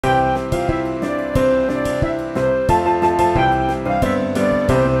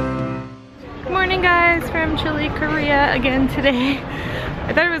actually Korea again today.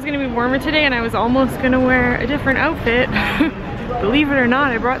 I thought it was gonna be warmer today and I was almost gonna wear a different outfit. Believe it or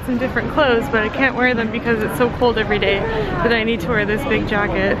not, I brought some different clothes, but I can't wear them because it's so cold every day that I need to wear this big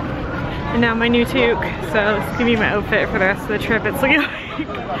jacket. And now my new toque, so this is gonna be my outfit for the rest of the trip. It's looking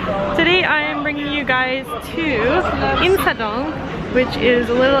like. Today I am bringing you guys to Insadong, which is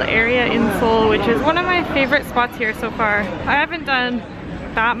a little area in Seoul, which is one of my favorite spots here so far. I haven't done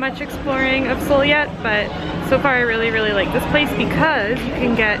that much exploring of Seoul yet, but so far I really like this place because you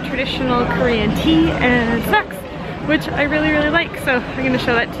can get traditional Korean tea and snacks, which I really like. So I'm going to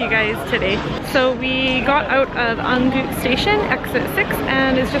show that to you guys today. So we got out of Anguk Station, exit 6,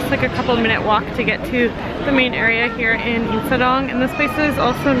 and it's just like a couple minute walk to get to the main area here in Insadong. And this place is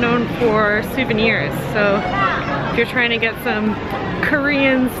also known for souvenirs. So if you're trying to get some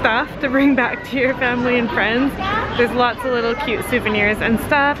Korean stuff to bring back to your family and friends, there's lots of little cute souvenirs and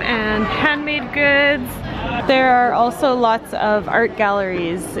stuff and handmade goods. There are also lots of art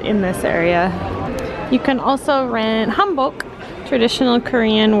galleries in this area. You can also rent hanbok, traditional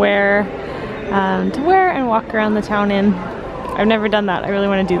Korean wear, to wear and walk around the town in. I've never done that. I really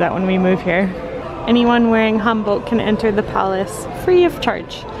want to do that when we move here. Anyone wearing hanbok can enter the palace free of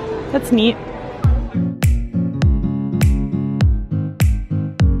charge. That's neat.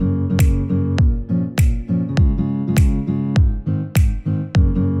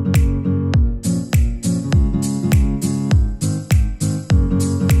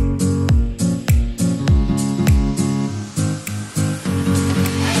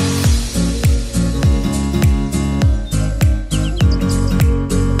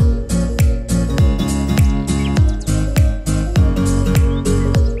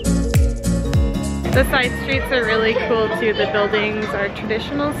 The side streets are really cool too. The buildings are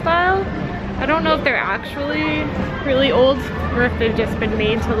traditional style. I don't know if they're actually really old or if they've just been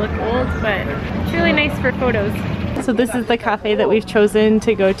made to look old, but it's really nice for photos. So this is the cafe that we've chosen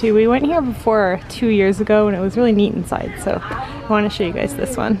to go to. We went here before 2 years ago and it was really neat inside, so I want to show you guys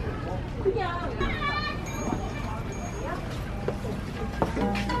this one.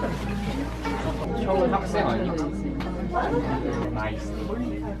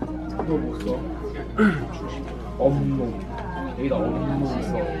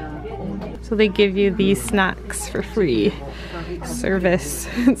 So they give you these snacks for free service.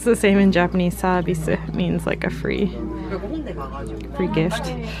 It's the same in Japanese. Sabisu means like a free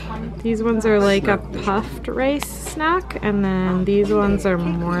gift. These ones are like a puffed rice snack, and then these ones are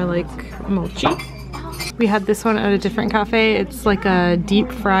more like mochi. We had this one at a different cafe. It's like a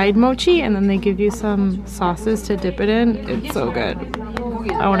deep fried mochi, and then they give you some sauces to dip it in. It's so good.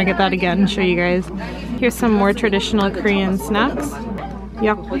 I want to get that again and show you guys. Here's some more traditional Korean snacks.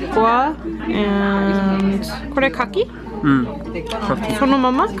 Yakwa and kore kaki?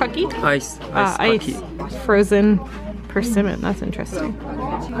 Sonomama kaki? Ice. Ice. Frozen persimmon. That's interesting.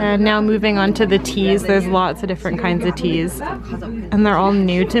 And now moving on to the teas. There's lots of different kinds of teas. And they're all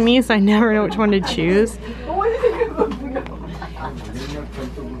new to me, so I never know which one to choose.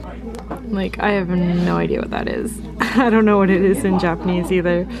 Like, I have no idea what that is. I don't know what it is in Japanese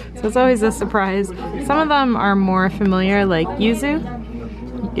either. So it's always a surprise. Some of them are more familiar, like yuzu.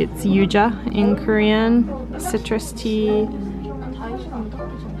 It's yuja in Korean. Citrus tea.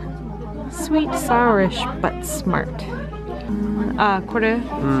 Sweet, sourish, but smart. Kore?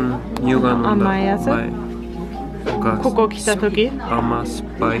 Amayasu? Koko kita toki?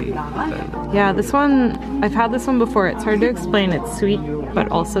 Yeah, this one, I've had this one before. It's hard to explain. It's sweet, but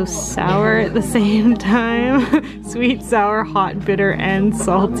also sour at the same time. Sweet, sour, hot, bitter, and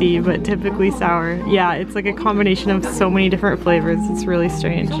salty, but typically sour. Yeah, it's like a combination of so many different flavors. It's really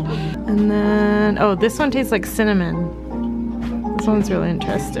strange. And then, oh, this one tastes like cinnamon. This one's really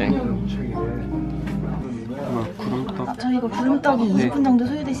interesting. 저 이거 구름떡이 20분 정도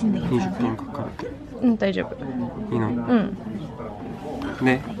소요되시는데 괜찮으세요? 20분 가까울게. 다이저브. 이놈.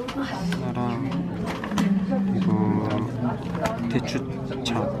 네. 나랑 이거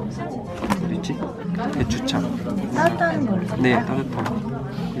대추차. 어디지? 대추차. 따뜻한 걸로. 네, 따뜻한.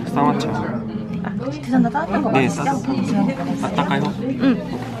 이거 쌍화차. 두 잔 다 따뜻한 거 맞으시죠?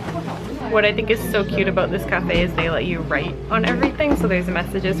 따뜻해요? What I think is so cute about this cafe is they let you write on everything. So there's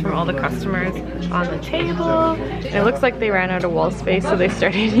messages from all the customers on the table. And it looks like they ran out of wall space, so they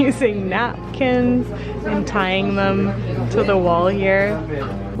started using napkins and tying them to the wall here.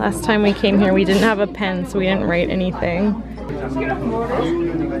 Last time we came here, we didn't have a pen, so we didn't write anything.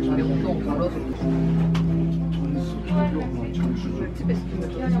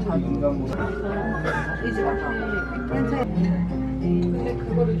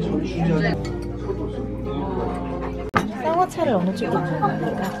 차를 어느 쪽으로 먹는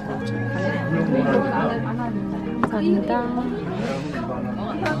겁니까? 감사합니다.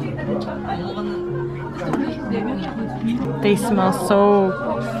 They smell so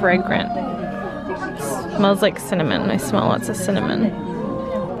fragrant. Smells like cinnamon. I smell lots of cinnamon.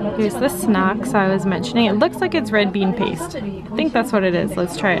 Here's the snacks I was mentioning. It looks like it's red bean paste. I think that's what it is.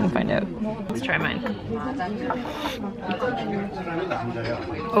 Let's try it and find out. Let's try mine.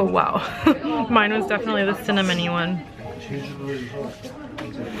 Oh wow. Mine was definitely the cinnamony one.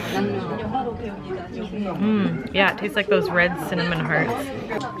 Yeah, it tastes like those red cinnamon hearts.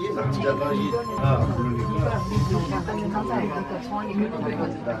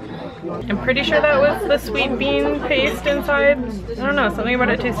 I'm pretty sure that was the sweet bean paste inside. I don't know, something about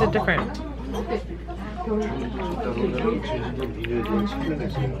it tasted different.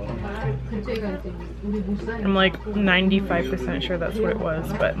 I'm like 95% sure that's what it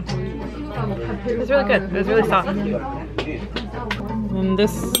was, but it was really good. It was really soft. And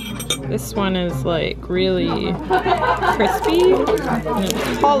this one is like really crispy and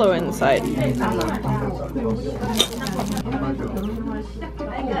it's hollow inside.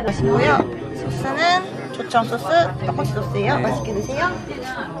 소스는 조청 소스, 떡꼬치 소스예요. 맛있게 드세요.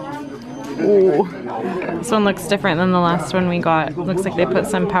 Ooh. This one looks different than the last one we got. Looks like they put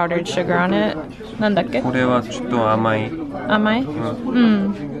some powdered sugar on it. なんだっけ? これはちょっと甘い。甘い?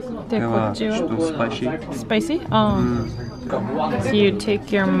 で、こっちはちょっとスパイシー。 Spicy? Oh. So you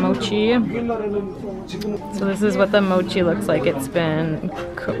take your mochi. So this is what the mochi looks like. It's been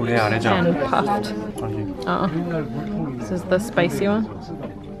cooked and puffed. Oh. This is the spicy one.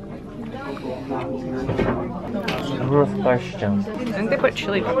 I think they put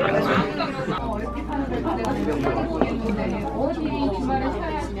chili pepper in this one.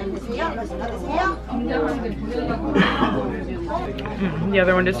 The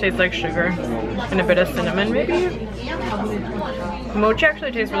other one just tastes like sugar and a bit of cinnamon maybe. Mochi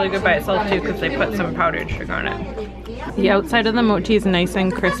actually tastes really good by itself too because they put some powdered sugar on it. The outside of the mochi is nice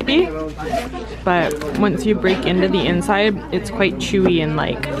and crispy, but once you break into the inside, it's quite chewy and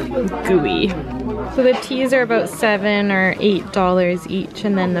like gooey. So the teas are about $7 or $8 each,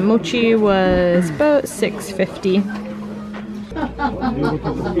 and then the mochi was about $6.50.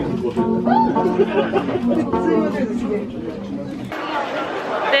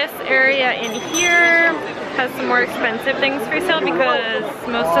 This area in here has some more expensive things for sale because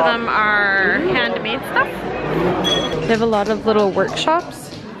most of them are handmade stuff. They have a lot of little workshops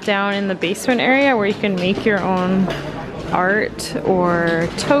down in the basement area where you can make your own art or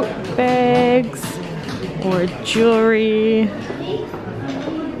tote bags or jewelry.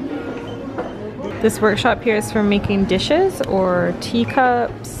 This workshop here is for making dishes or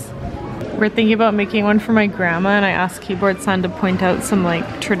teacups. We're thinking about making one for my grandma, and I asked Keyboard San to point out some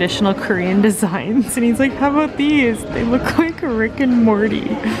like traditional Korean designs, and he's like, how about these? They look like Rick and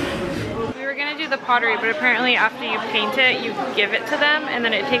Morty. We were gonna do the pottery, but apparently after you paint it, you give it to them, and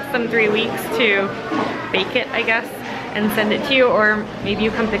then it takes them 3 weeks to bake it, I guess, and send it to you, or maybe you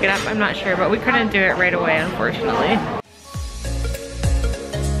come pick it up, I'm not sure, but we couldn't do it right away, unfortunately.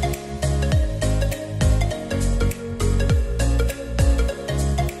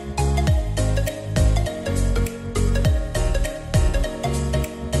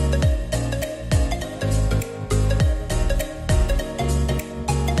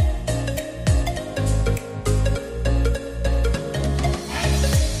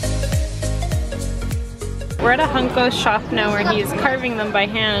 We're at a Hanko shop now where he's carving them by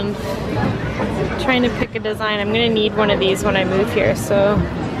hand, trying to pick a design. I'm gonna need one of these when I move here, so.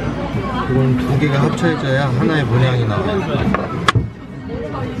 이건 두 개가 합쳐져야 하나의 모양이 나와요.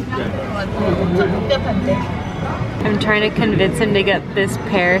 I'm trying to convince him to get this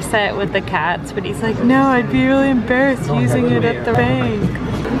pair set with the cats, but he's like, no, I'd be really embarrassed using it at the bank.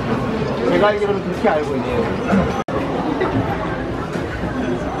 제가 알기로는 그렇게 알고 있네요.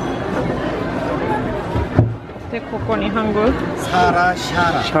 코코니 한국. 사라,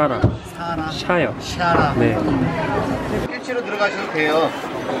 샤라. 샤라. 사라. 샤요. 샤라. 네. 일치로 들어가셔도 돼요.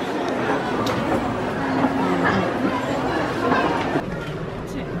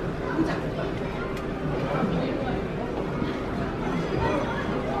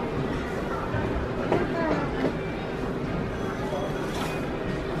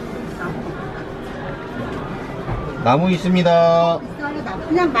 나무 있습니다.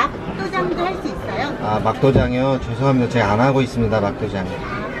 그냥 막도장도 할 수 있어요? 아, 막도장이요? 죄송합니다. 제가 안 하고 있습니다. 막도장.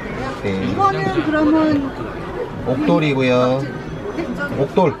 네. 이거는 그러면 옥돌이고요.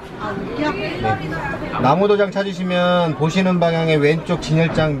 옥돌. 네. 나무도장 찾으시면 보시는 방향의 왼쪽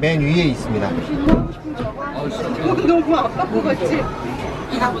진열장 맨 위에 있습니다. 너무 아까 거 같지?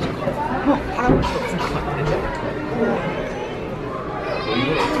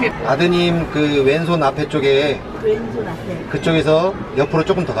 아드님 그 왼손 앞에 쪽에 그쪽에서 옆으로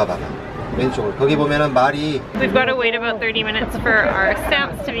조금 더 가봐. 왼쪽으로. 거기 보면은 말이 We've got to wait about 30 minutes for our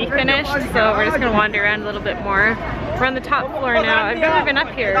stamps to be finished, so we're just going to wander around a little bit more. We're on the top floor now. I've never been up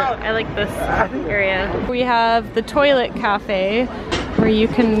here. I like this area. We have the toilet cafe where you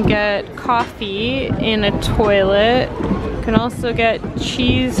can get coffee in a toilet. You can also get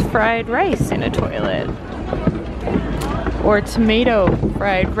cheese fried rice in a toilet. Or tomato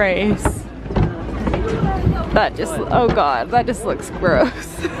fried rice. That just, oh god, that just looks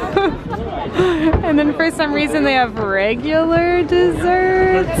gross. And then for some reason they have regular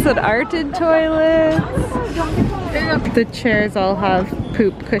desserts and arted toilets. The chairs all have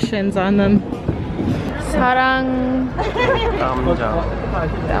poop cushions on them. 사랑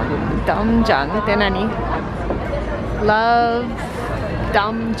damjangって何? Love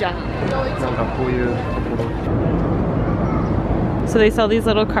damjang. So they sell these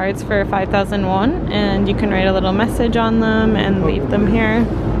little cards for 5,000 won, and you can write a little message on them and leave them here.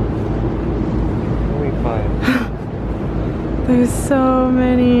 There's so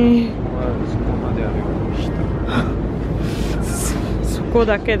many. そこ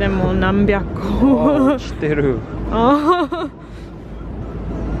だけでも何百個。知ってる。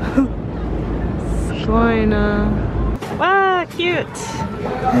すごいな。わー、cute.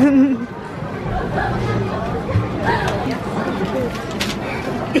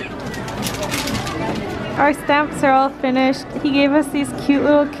 Our stamps are all finished. He gave us these cute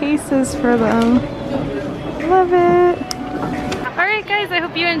little cases for them. Love it. Alright guys, I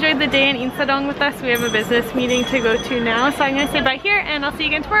hope you enjoyed the day in Insadong with us. We have a business meeting to go to now, so I'm going to say bye here and I'll see you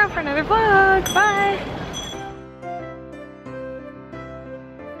again tomorrow for another vlog. Bye!